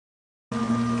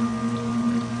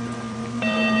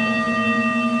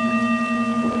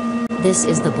This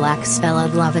is the black spell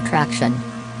of love attraction.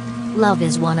 Love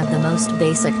is one of the most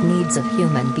basic needs of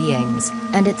human beings,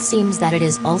 and it seems that it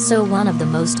is also one of the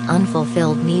most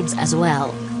unfulfilled needs as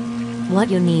well. What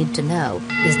you need to know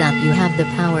is that you have the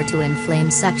power to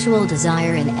inflame sexual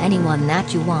desire in anyone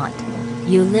that you want.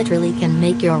 You literally can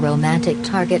make your romantic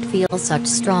target feel such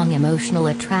strong emotional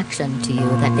attraction to you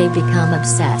that they become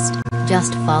obsessed.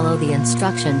 Just follow the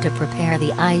instruction to prepare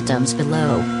the items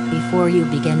below, before you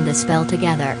begin the spell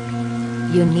together.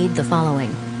 You need the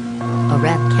following: a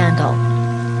red candle,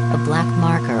 a black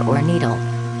marker or needle,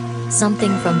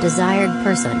 something from desired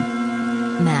person,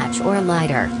 match or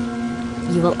lighter.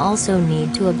 You will also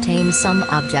need to obtain some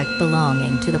object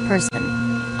belonging to the person.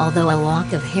 Although a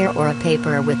lock of hair or a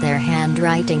paper with their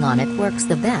handwriting on it works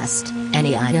the best,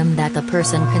 any item that the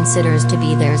person considers to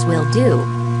be theirs will do.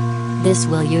 This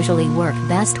will usually work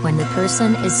best when the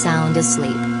person is sound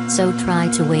asleep, so try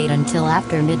to wait until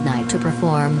after midnight to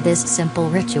perform this simple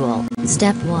ritual.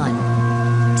 Step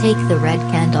 1. Take the red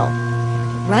candle.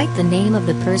 Write the name of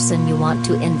the person you want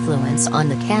to influence on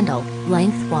the candle,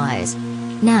 lengthwise.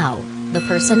 Now, the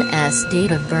person's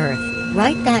date of birth,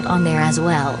 write that on there as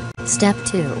well. Step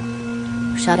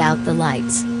 2. Shut out the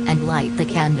lights, and light the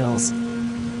candles.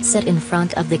 Sit in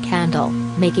front of the candle,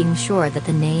 making sure that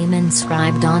the name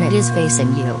inscribed on it is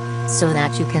facing you, so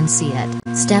that you can see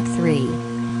it. Step 3.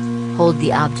 Hold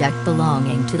the object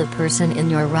belonging to the person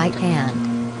in your right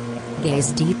hand.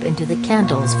 Gaze deep into the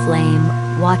candle's flame,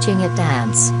 watching it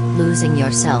dance, losing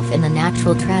yourself in the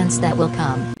natural trance that will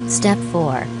come. Step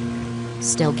 4.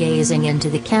 Still gazing into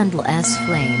the candle's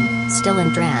flame, still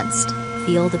entranced,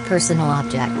 feel the personal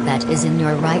object that is in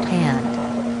your right hand.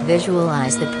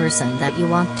 Visualize the person that you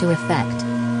want to affect.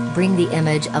 Bring the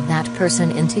image of that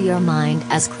person into your mind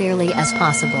as clearly as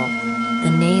possible.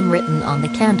 The name written on the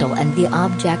candle and the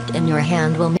object in your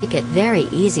hand will make it very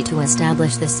easy to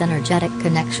establish this energetic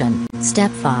connection.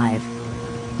 Step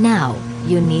 5. Now,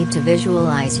 you need to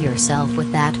visualize yourself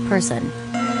with that person.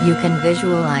 You can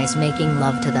visualize making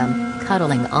love to them,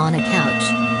 cuddling on a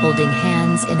couch, holding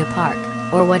hands in a park,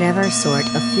 or whatever sort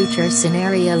of future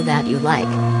scenario that you like.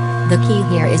 The key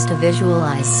here is to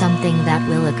visualize something that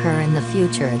will occur in the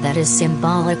future that is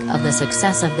symbolic of the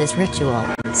success of this ritual.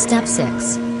 Step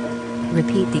 6.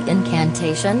 Repeat the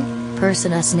incantation.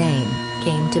 Person's name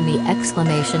came to me!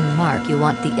 You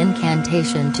want the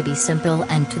incantation to be simple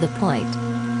and to the point.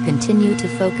 Continue to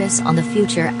focus on the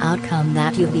future outcome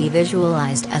that you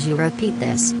visualized as you repeat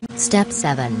this. Step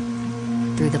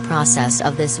 7. Through the process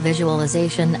of this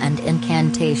visualization and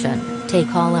incantation,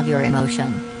 take all of your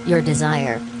emotion, your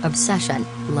desire, obsession,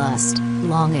 lust,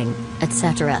 longing,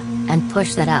 etc., and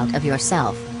push that out of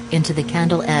yourself, into the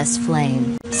candle's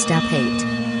flame. Step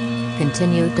 8.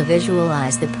 Continue to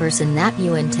visualize the person that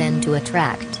you intend to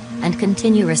attract, and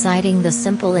continue reciting the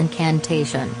simple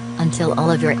incantation, until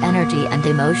all of your energy and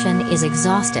emotion is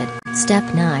exhausted. Step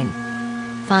 9.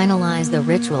 Finalize the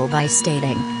ritual by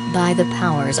stating, by the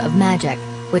powers of magic,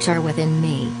 which are within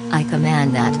me, I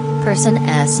command that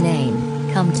person's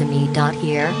name, come to me.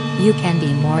 Here, you can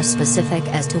be more specific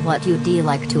as to what you'd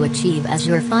like to achieve as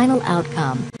your final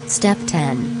outcome. Step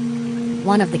 10.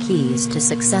 One of the keys to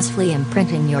successfully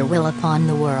imprinting your will upon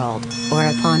the world, or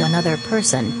upon another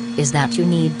person, is that you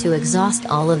need to exhaust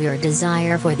all of your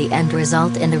desire for the end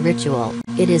result in the ritual.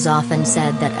 It is often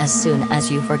said that as soon as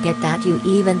you forget that you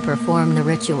even perform the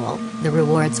ritual, the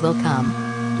rewards will come.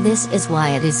 This is why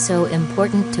it is so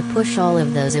important to push all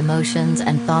of those emotions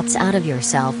and thoughts out of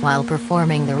yourself while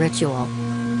performing the ritual.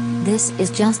 This is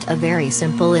just a very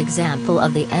simple example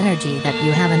of the energy that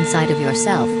you have inside of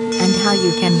yourself, and how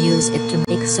you can use it to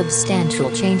make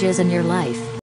substantial changes in your life.